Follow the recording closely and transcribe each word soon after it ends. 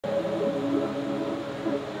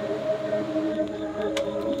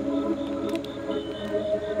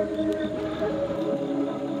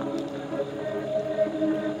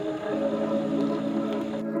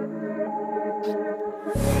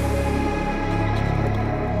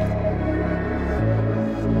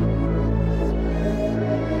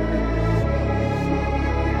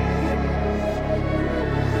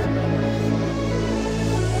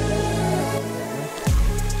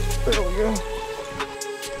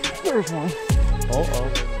There's one.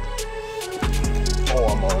 Uh-oh. Oh,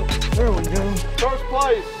 I'm on it. There we go. First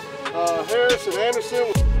place, Harrison Anderson.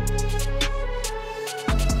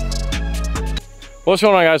 What's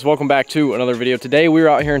going on, guys? Welcome back to another video. Today we are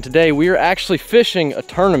out here, and today we are actually fishing a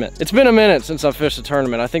tournament. It's been a minute since I fished a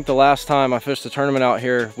tournament. I think the last time I fished a tournament out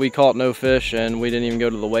here, we caught no fish and we didn't even go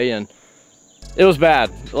to the weigh-in. It was bad.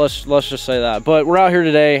 Let's just say that. But we're out here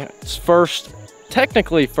today. It's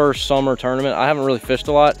technically first summer tournament. I haven't really fished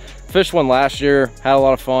a lot. Fished one last year, had a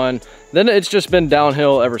lot of fun. Then it's just been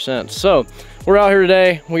downhill ever since. So we're out here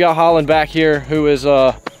today. We got Holland back here, who is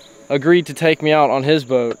agreed to take me out on his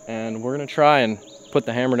boat, and we're gonna try and put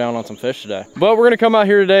the hammer down on some fish today. But we're gonna come out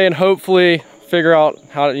here today and hopefully figure out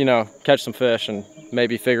how to, catch some fish and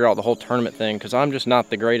maybe figure out the whole tournament thing, because I'm just not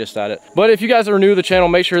the greatest at it. But if you guys are new to the channel,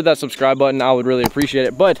 make sure to hit that subscribe button. I would really appreciate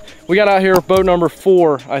it. But we got out here, boat number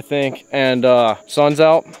 4, I think, and sun's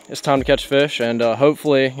out. It's time to catch fish, and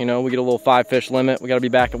hopefully, we get a little 5 fish limit. We got to be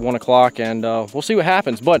back at 1 o'clock, and we'll see what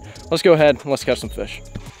happens. But let's go ahead and let's catch some fish.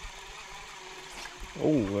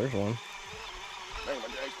 Oh, there's one.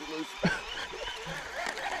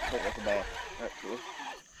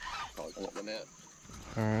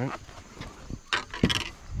 All right.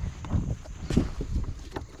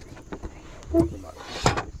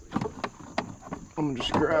 I'm gonna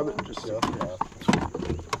just grab it. Just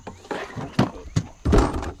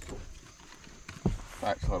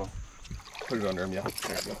back huddle. Put it under him, yeah.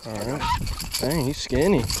 All right. Dang, he's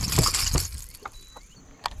skinny.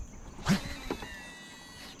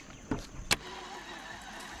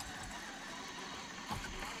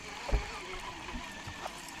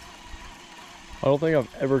 I don't think I've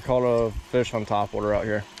ever caught a fish on topwater out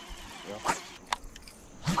here. Yeah.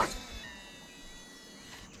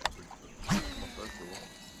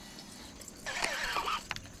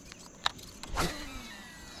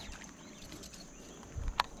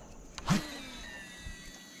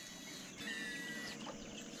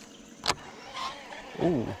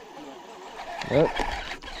 Ooh. Yep.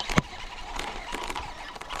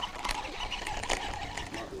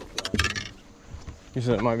 You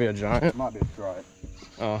said it might be a giant? It might be a stripe.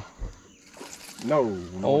 Oh. No.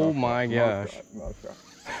 Oh my gosh.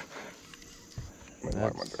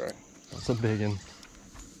 That's a big one.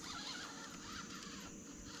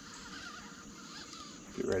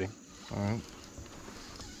 Get ready. All right.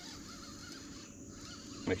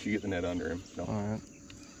 Make sure you get the net under him. All right.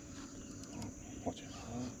 Watch it.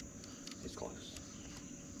 He's close.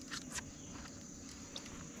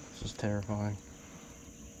 This is terrifying.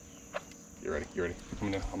 You ready? You ready?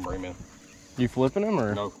 I'm bringing him in. You flipping him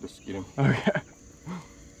or? No, just get him. Okay.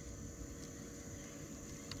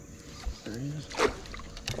 There he is.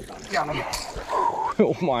 Got him.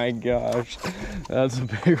 Oh my gosh. That's a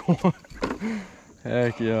big one.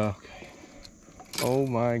 Heck yeah. Oh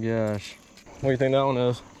my gosh. What do you think that one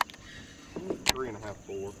is? 3.5,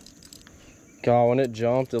 4. God, when it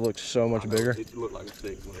jumped, it looked so much bigger. It looked like a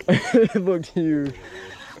stick. It looked huge.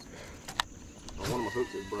 One of my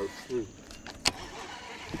hooks is broke too.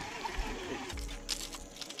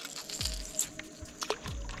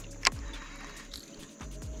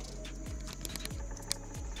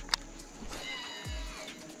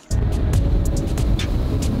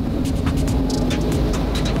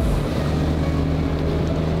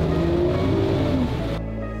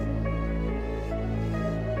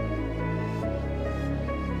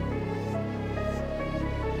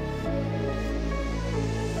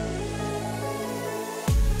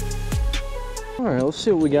 All right, let's see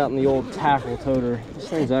what we got in the old tackle toter. This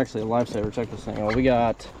thing's actually a lifesaver. Check this thing out. We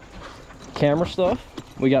got camera stuff,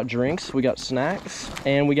 we got drinks, we got snacks,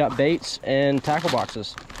 and we got baits and tackle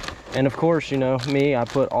boxes. And of course, me, I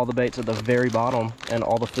put all the baits at the very bottom and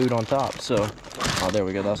all the food on top. So, oh, there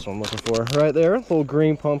we go. That's what I'm looking for. Right there, little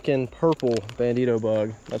green pumpkin, purple bandito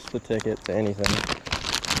bug. That's the ticket to anything.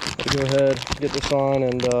 Let's go ahead, get this on,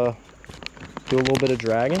 and do a little bit of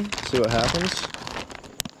dragging, see what happens.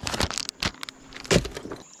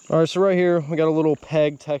 All right, so right here, we got a little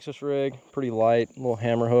peg Texas rig, pretty light, little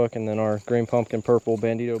hammer hook, and then our green pumpkin purple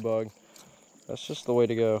bandito bug. That's just the way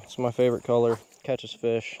to go. It's my favorite color, catches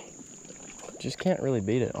fish. Just can't really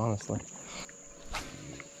beat it, honestly.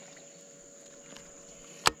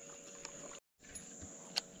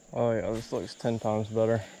 Oh yeah, this looks 10 times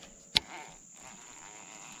better.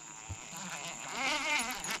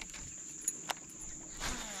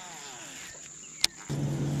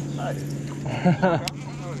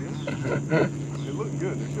 It looked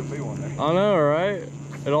good. There should be one there. I know, right?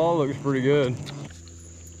 It all looks pretty good.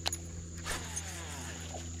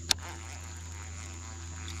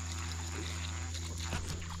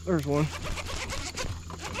 There's one.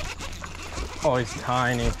 Oh, he's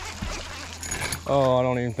tiny. Oh, I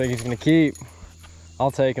don't even think he's gonna keep.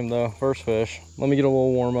 I'll take him though, first fish. Let me get a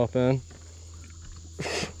little warm up in.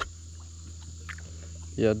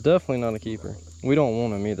 Yeah, definitely not a keeper. We don't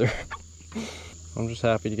want him either. I'm just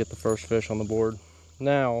happy to get the first fish on the board.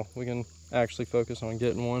 Now we can actually focus on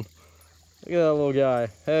getting one. Look at that little guy.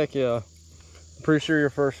 Heck yeah. I'm pretty sure your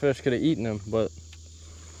first fish could have eaten him, but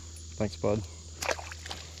thanks, bud.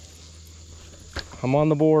 I'm on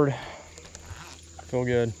the board. Feel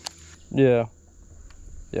good. Yeah.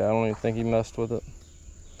 Yeah, I don't even think he messed with it.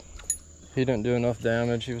 He didn't do enough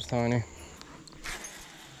damage. He was tiny.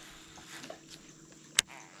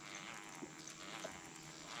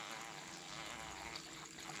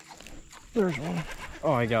 There's one.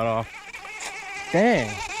 Oh, he got off.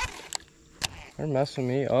 Dang. They're messing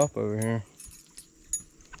me up over here.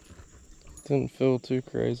 Didn't feel too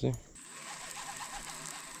crazy.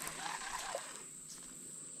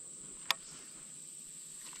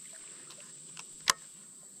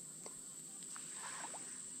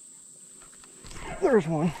 There's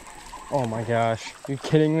one. Oh my gosh. You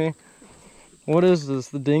kidding me? What is this?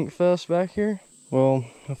 The dink fest back here? Well,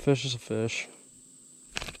 a fish is a fish.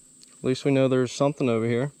 At least we know there's something over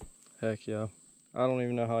here. Heck yeah. I don't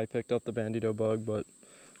even know how I picked up the bandito bug, but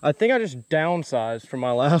I think I just downsized from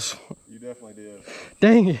my last one. You definitely did.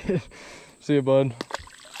 Dang it. See you, bud.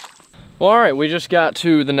 Well, all right, we just got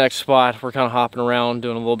to the next spot. We're kind of hopping around,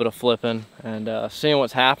 doing a little bit of flipping and seeing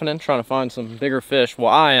what's happening, trying to find some bigger fish.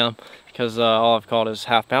 Well, I am, because all I've caught is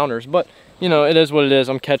half pounders, but you know, it is what it is.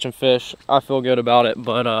 I'm catching fish. I feel good about it,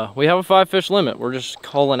 but we have a 5 fish limit. We're just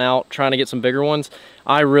calling out, trying to get some bigger ones.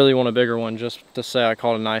 I really want a bigger one just to say I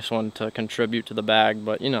caught a nice one to contribute to the bag,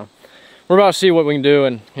 but you know, we're about to see what we can do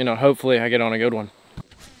and, you know, hopefully I get on a good one.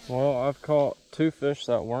 Well, I've caught 2 fish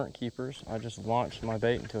that weren't keepers. I just launched my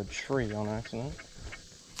bait into a tree on accident.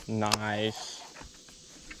 Nice.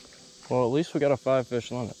 Well, at least we got a 5 fish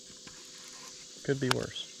limit. Could be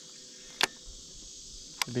worse.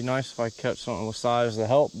 It'd be nice if I catch something with size to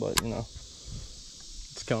help, but you know,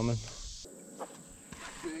 it's coming.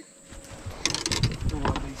 Big.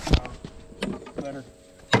 Better.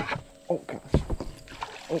 Oh gosh.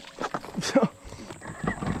 Oh.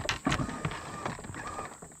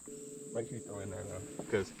 Make sure you throw in there though,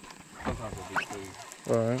 because sometimes it'll be food.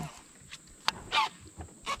 All right.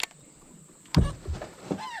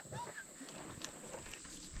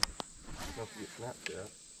 Don't forget Snapchat.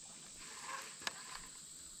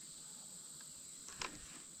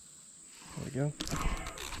 There we go.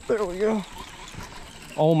 There we go.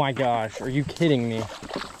 Oh my gosh, are you kidding me?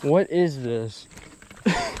 What is this?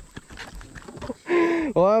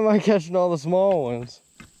 Why am I catching all the small ones?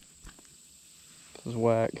 This is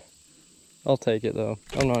whack. I'll take it though.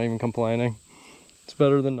 I'm not even complaining. It's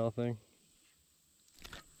better than nothing.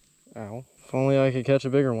 Ow. If only I could catch a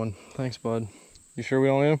bigger one. Thanks, bud. You sure we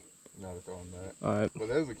don't need him? No, they're throwing back. Alright. But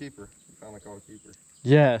that was a keeper. You finally caught a keeper.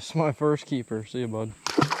 Yes, my first keeper. See you, bud.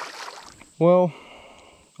 Well,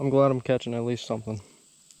 I'm glad I'm catching at least something.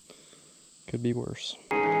 Could be worse.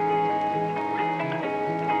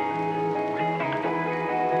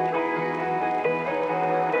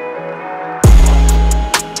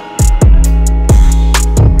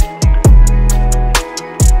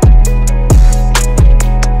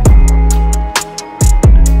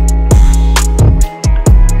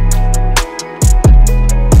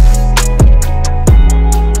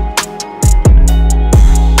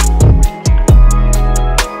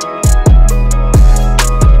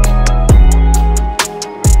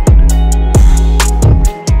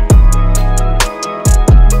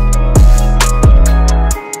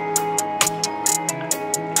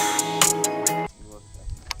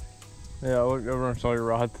 Yeah, I looked over and saw your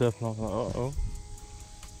rod tip and I was like, uh-oh.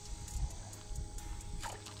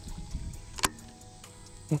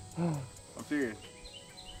 I'm serious.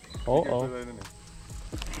 Uh-oh.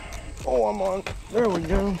 Oh, I'm on. There we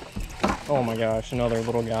go. Oh my gosh, another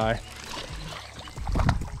little guy.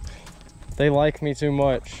 They like me too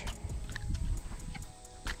much.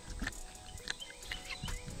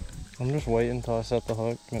 I'm just waiting until I set the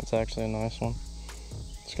hook and it's actually a nice one.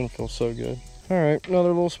 It's gonna feel so good. All right, another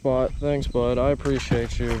little spot. Thanks, bud. I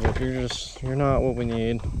appreciate you, but you're not what we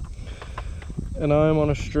need. And I'm on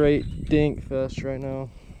a straight dink fest right now.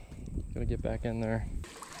 Gotta get back in there.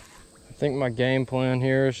 I think my game plan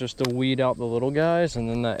here is just to weed out the little guys, and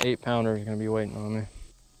then that 8-pounder is gonna be waiting on me.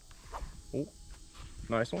 Oh,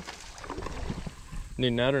 nice one.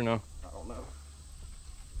 Need net or no? I don't know.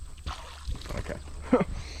 Okay.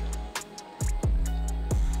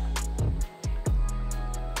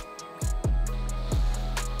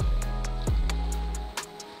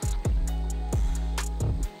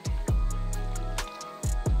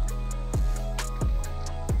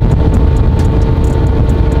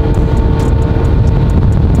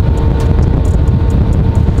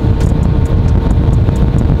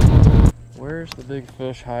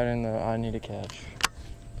 fish hiding that I need to catch.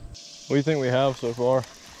 What do you think we have so far? I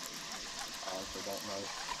honestly don't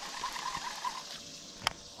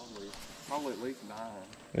know. Probably at least 9.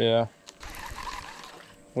 Yeah.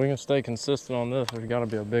 We can stay consistent on this. There's got to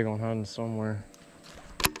be a big one hiding somewhere.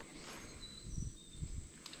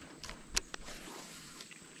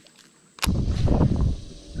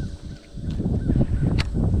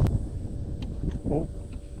 Oh,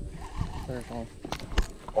 there's one.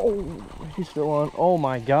 Oh, he's still on. Oh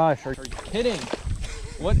my gosh, are you kidding?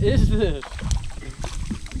 What is this?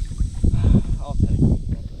 I'll take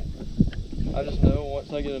it. I just know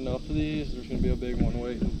once I get enough of these, there's gonna be a big one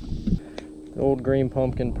waiting. The old green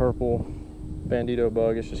pumpkin purple bandito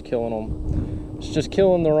bug is just killing them. It's just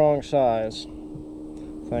killing the wrong size.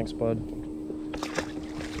 Thanks, bud.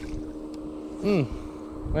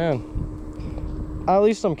 Man. At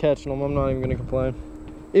least I'm catching them. I'm not even gonna complain.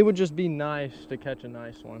 It would just be nice to catch a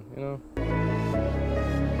nice one, you know?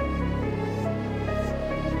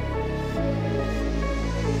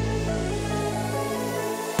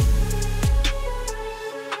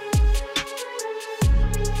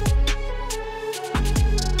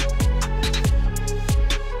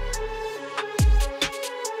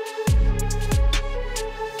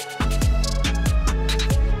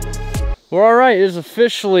 Well, all right, it is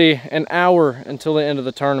officially an hour until the end of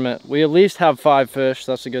the tournament. We at least have 5 fish,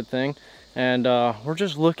 that's a good thing. And we're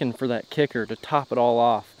just looking for that kicker to top it all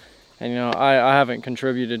off. And you know, I haven't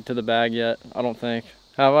contributed to the bag yet, I don't think.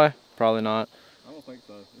 Have I? Probably not. I don't think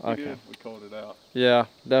so. If Okay. we did, we called it out. Yeah,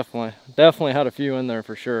 definitely. Definitely had a few in there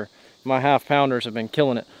for sure. My half-pounders have been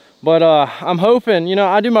killing it. But I'm hoping, you know,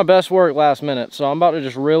 I do my best work last minute, so I'm about to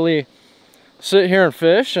just really sit here and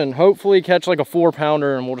fish and hopefully catch like a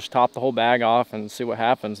 4-pounder, and we'll just top the whole bag off and see what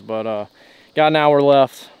happens. But got an hour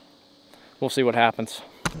left. We'll see what happens.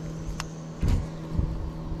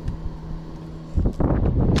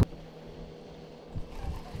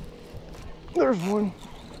 There's one.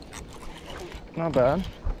 Not bad.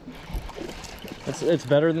 It's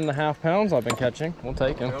better than the half-pounds I've been catching. We'll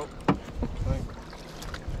take him. Yep.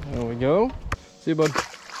 There we go. See you, bud.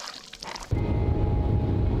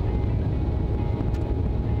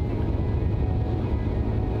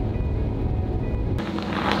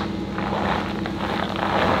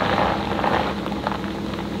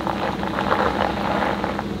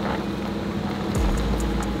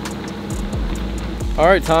 All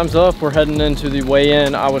right, time's up. We're heading into the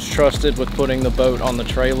weigh-in. I was trusted with putting the boat on the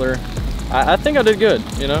trailer. I think I did good,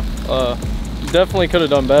 you know. Definitely could have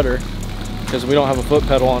done better because we don't have a foot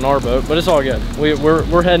pedal on our boat, but it's all good.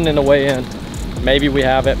 We're heading into weigh-in. Maybe we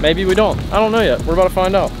have it, maybe we don't. I don't know yet. We're about to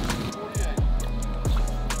find out.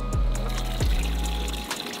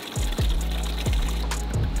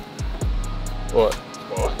 What?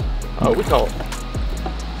 Oh, we caught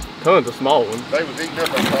tons of small ones. They was eating up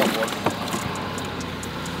that top one.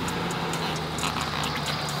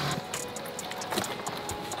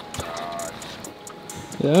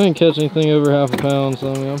 Yeah, I didn't catch anything over half a pound,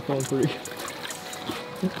 so I mean, I'm feeling pretty good.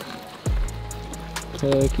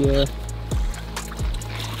 Heck yeah.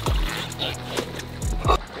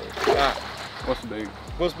 What's the big?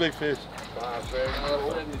 What's big fish?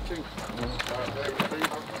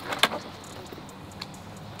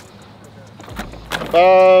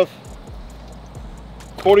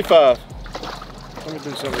 5.45. Let me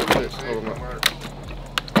do some of this. Hold on.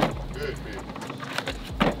 Good fish.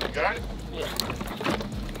 You got it? Yeah.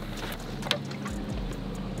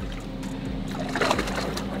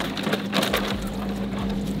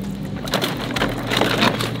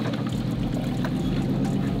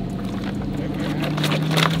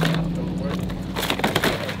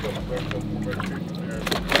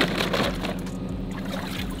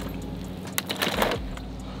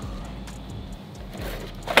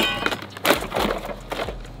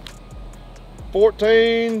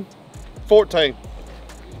 $14.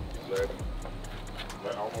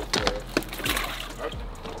 Almost there.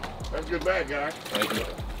 That's a good bag, guy. Thank you.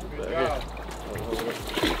 Good job.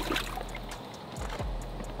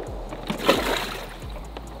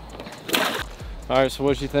 All right, so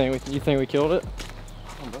what do you think? You think we killed it?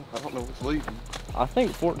 I don't know what's leaving. I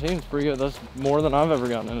think 14 is pretty good. That's more than I've ever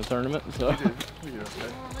gotten in a tournament, so Yeah, okay.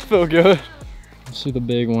 feel good. Let's see the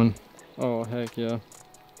big one. Oh, heck yeah.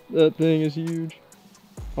 That thing is huge.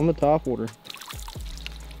 On the top water.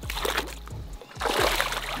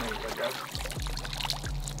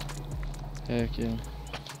 Heck yeah.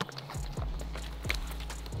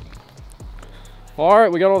 All right,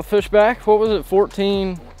 we got all the fish back. What was it,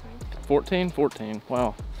 14? 14?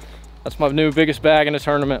 Wow. That's my new biggest bag in the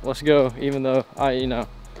tournament. Let's go, even though you know,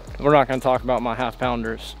 we're not gonna talk about my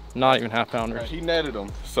half-pounders. Not even half-pounders. He netted them,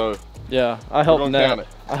 so Yeah, I helped net.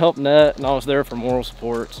 I helped net, and I was there for moral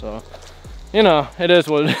support. So, you know, it is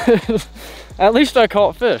what it is. At least I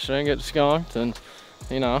caught fish. I didn't get skunked, and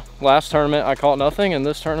you know, last tournament I caught nothing, and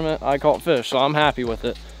this tournament I caught fish. So I'm happy with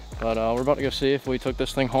it. But we're about to go see if we took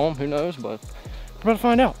this thing home. Who knows? But we're about to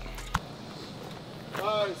find out.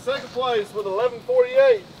 All right, second place with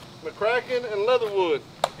 1148, McCracken and Leatherwood.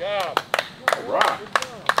 Yeah. All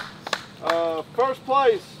right. First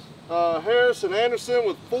place, Harris and Anderson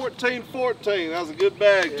with 1414. That was a good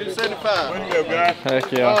bag, 275. Way to go, guys.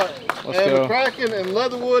 Heck yeah. Let's go. McCracken and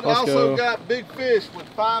Leatherwood also got big fish with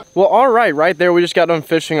 5. Well, all right, right there, we just got done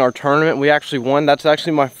fishing our tournament. We actually won. That's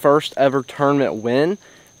actually my first ever tournament win.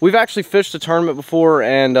 We've actually fished a tournament before,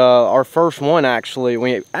 and our first one actually,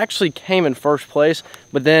 we actually came in first place,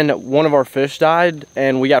 but then one of our fish died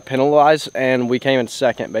and we got penalized and we came in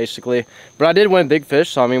second basically. But I did win big fish,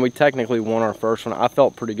 so I mean, we technically won our first one. I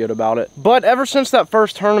felt pretty good about it. But ever since that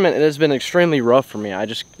first tournament, it has been extremely rough for me.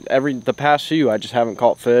 The past few, I just haven't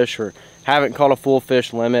caught fish or haven't caught a full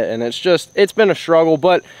fish limit, and it's been a struggle.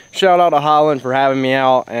 But shout out to Holland for having me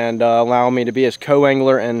out and allowing me to be his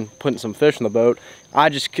co-angler and putting some fish in the boat. I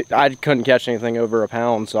couldn't catch anything over a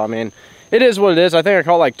pound, so I mean, it is what it is. I think I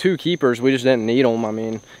caught like 2 keepers. We just didn't need them. I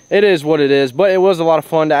mean, it is what it is, but it was a lot of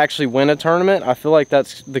fun to actually win a tournament. I feel like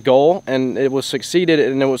that's the goal, and it was succeeded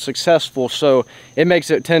and it was successful, so it makes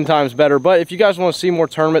it 10 times better. But if you guys want to see more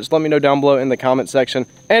tournaments, let me know down below in the comment section.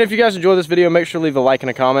 And if you guys enjoyed this video, make sure to leave a like and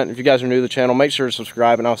a comment. If you guys are new to the channel, make sure to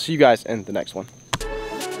subscribe, and I'll see you guys in the next one.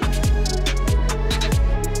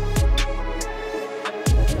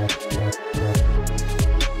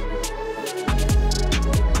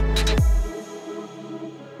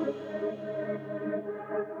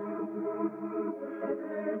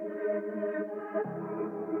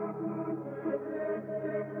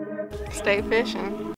 Stay fishing.